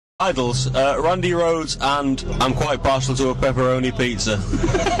Idols, Randy Rhoads, and I'm quite partial to a pepperoni pizza.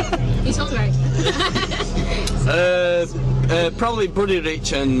 He's hungry. Probably Buddy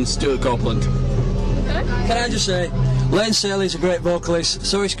Rich and Stuart Copeland. Can I just say, Lane Staley's a great vocalist,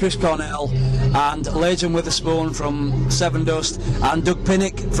 so is Chris Cornell, and Leighton Witherspoon from Seven Dust, and Doug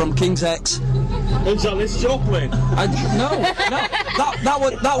Pinnick from King's X. Is that Liz Joplin? No,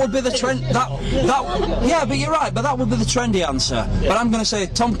 that would be the trend. Yeah, but you're right. But that would be the trendy answer. Yeah. But I'm going to say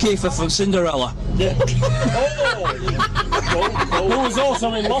Tom Kiefer from Cinderella. Yeah. Who was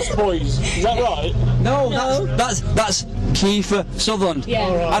also in Lost Boys? Is that right? No. That's Kiefer Sutherland.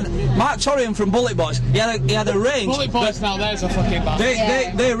 Yeah. Right. And Mark Torrian from Bullet Boys. He had a range. Bullet Boys now. There's a fucking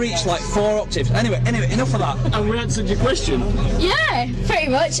band. They reached like 4 octaves. Anyway, enough of that. And we answered your question. Yeah, pretty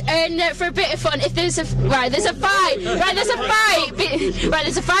much. And for a bit of fun, if there's a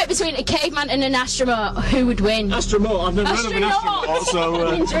fight between a caveman and an astronaut, who would win? Astronaut. I've never heard of an astronaut. So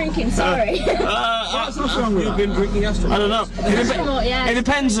I've been drinking. Sorry. What's wrong with that? You've been drinking astronaut. I don't know. It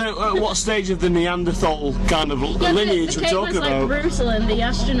depends at what stage of the Neanderthal kind of lineage we're talking about. Like Bruce and the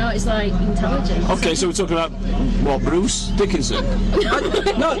astronaut is like intelligence. Okay, so we're talking about what, Bruce Dickinson?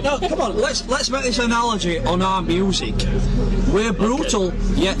 No, come on. Let's make this analogy on our music. We're brutal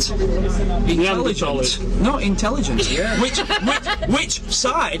yet intelligent. Not intelligent. Yeah. Which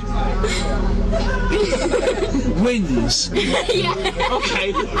side wins? Yeah.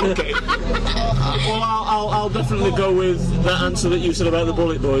 Okay. Well, I'll definitely go with that answer that you said about the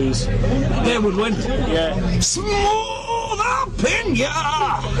Bullet Boys. They would win. Yeah. Smooth opinion.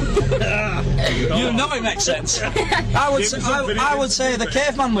 You know it makes sense. I would say the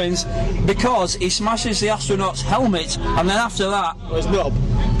caveman wins because he smashes the astronaut's helmet, and then after that, it's knob.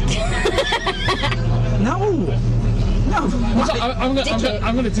 No. I'm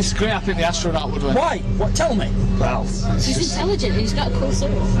going to disagree. I think the astronaut would win. Why? What? Tell me. Well, he's intelligent. He's got a cool soul.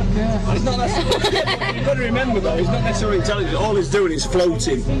 Yeah. He's not necessarily. You've got to remember though, he's not necessarily intelligent. All he's doing is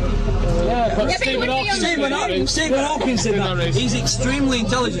floating. Yeah, but Stephen Hawking's did that. He's extremely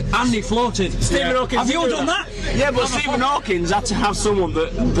intelligent and he floated. Stephen Hawking. Have you done that? Yeah, but Stephen Hawking had to have someone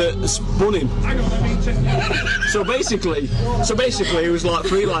that spun him. So basically, he was like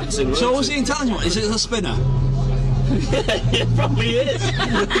freelancing. So was he intelligent? Is it a spinner? Yeah, it probably is.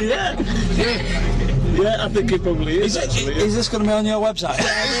 Yeah, I think it probably is. Is this going to be on your website? It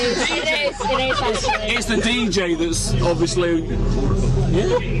is actually. It's the DJ that's obviously.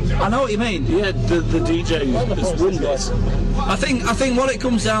 Yeah, I know what you mean. Yeah, the DJ that's won this. I think what it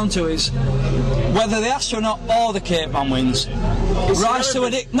comes down to is whether the astronaut or the caveman wins. Rise to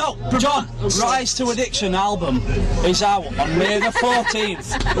Addiction album is out on May the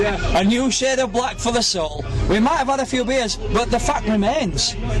 14th. Yeah. A new shade of black for the soul. We might have had a few beers, but the fact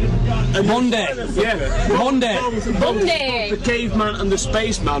remains. Monday. The caveman and the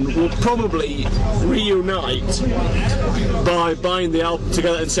spaceman will probably reunite by buying the album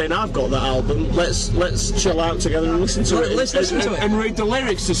together and saying, "I've got that album. Let's chill out together and listen to it. Let's listen to it and read the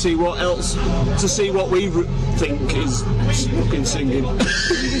lyrics to see what we think is fucking singing."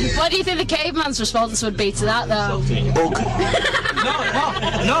 What do you think the caveman's response would be to that, though?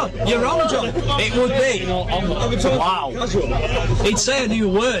 No, you're wrong, John. It would be wow. He'd say a new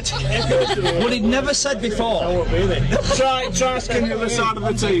word, what he'd never said before. Try asking the other side of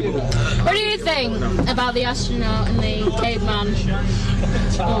the table. What do you think about the astronaut and the caveman?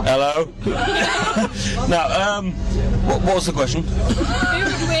 Hello. Now, what was the question? Who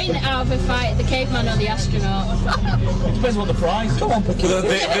would win out of a fight, the caveman or the astronaut? Depends what the prize is. Come on,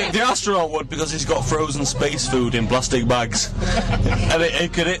 the astronaut would, because he's got frozen space food in plastic bags, and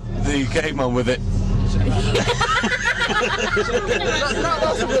it could hit the caveman with it.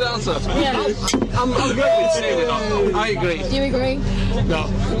 That's a good answer. Yeah. I'm good with saying it. I agree. Do you agree? No.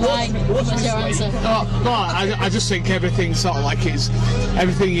 Why? What's your answer? I just think everything sort of like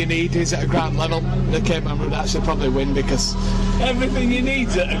everything you need is at a ground level. The caveman would actually probably win because everything you need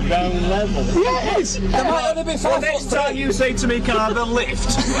at a ground level. Yeah, it is. There might only be 5 next time you say to me, "Can I have a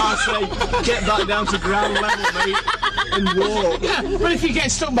lift?" I say, "Get back down to ground level, mate, and walk." Yeah, but if you get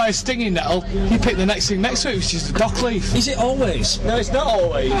stung by a stinging nettle, you pick the next thing next to it, which is the dock leaf. Is it always? No, it's not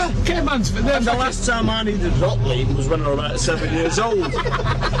always. Yeah, caveman's. And the last time I needed a dock leaf was when I was about 7 years old.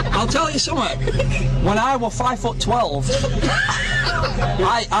 I'll tell you something. When I was 5'12",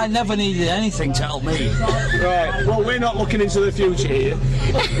 I never needed anything to help me. Right. Well, we're not looking into the future here.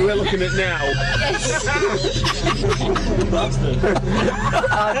 We're looking at now.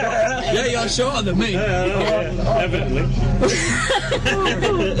 Yeah, you're shorter than me. Evidently.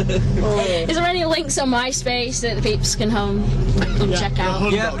 Is there any links on MySpace that the peeps can check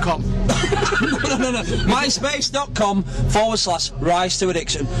out? Yeah. No. MySpace.com/Rise to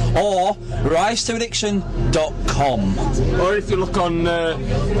Addiction or RiseToAddiction.com. Or if you look on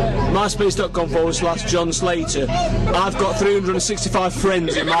MySpace.com/John Slater, I've got 365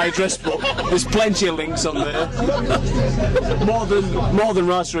 friends in my address book. There's plenty of links on there. More than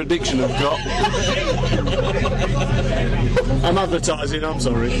Rise to Addiction have got. I'm advertising, I'm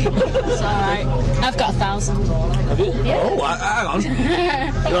sorry. It's alright. I've got 1,000. Have you? Yeah. Oh, hang on.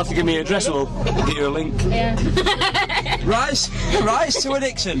 You'll have to give me your address and we'll get you a link. Yeah. Rise to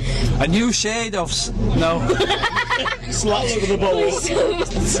Addiction. A new shade of... No. Slaps for the ball.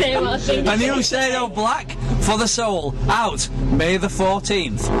 Say what I think. A new shade of black for the soul. Out May the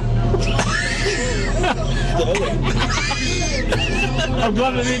 14th. I'm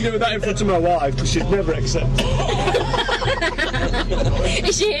glad I didn't do that in front of my wife because she'd never accept it.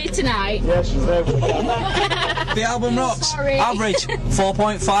 Is she here tonight? Yeah, she's there with the camera. The album rocks. Sorry. Average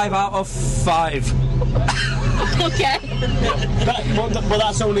 4.5 out of 5. Okay. But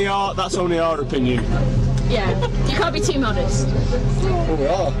that's only our opinion. Yeah. You can't be too modest.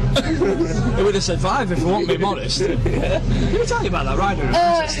 It would have said 5 if you want me modest. Who tell you about that rider in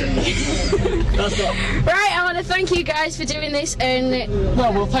Manchester? Right, I want to thank you guys for doing this and...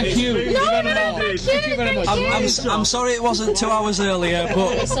 Well, thank you. No, Thank no, you. thank you very much. I'm sorry it wasn't 2 hours earlier,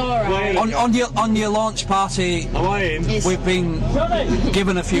 but It's alright. on your launch party, Am I in? we've been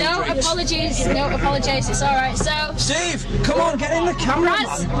given a few No drinks. apologies, it's alright. So, Steve, come on, get in the camera,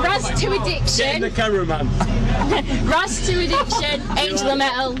 man. Raz to Get in Addiction, the cameraman. Raz to Addiction, Angel of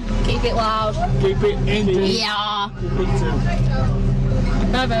Metal, keep it loud. Keep it in. Yeah.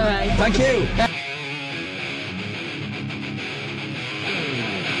 Bye bye bye. Thank you.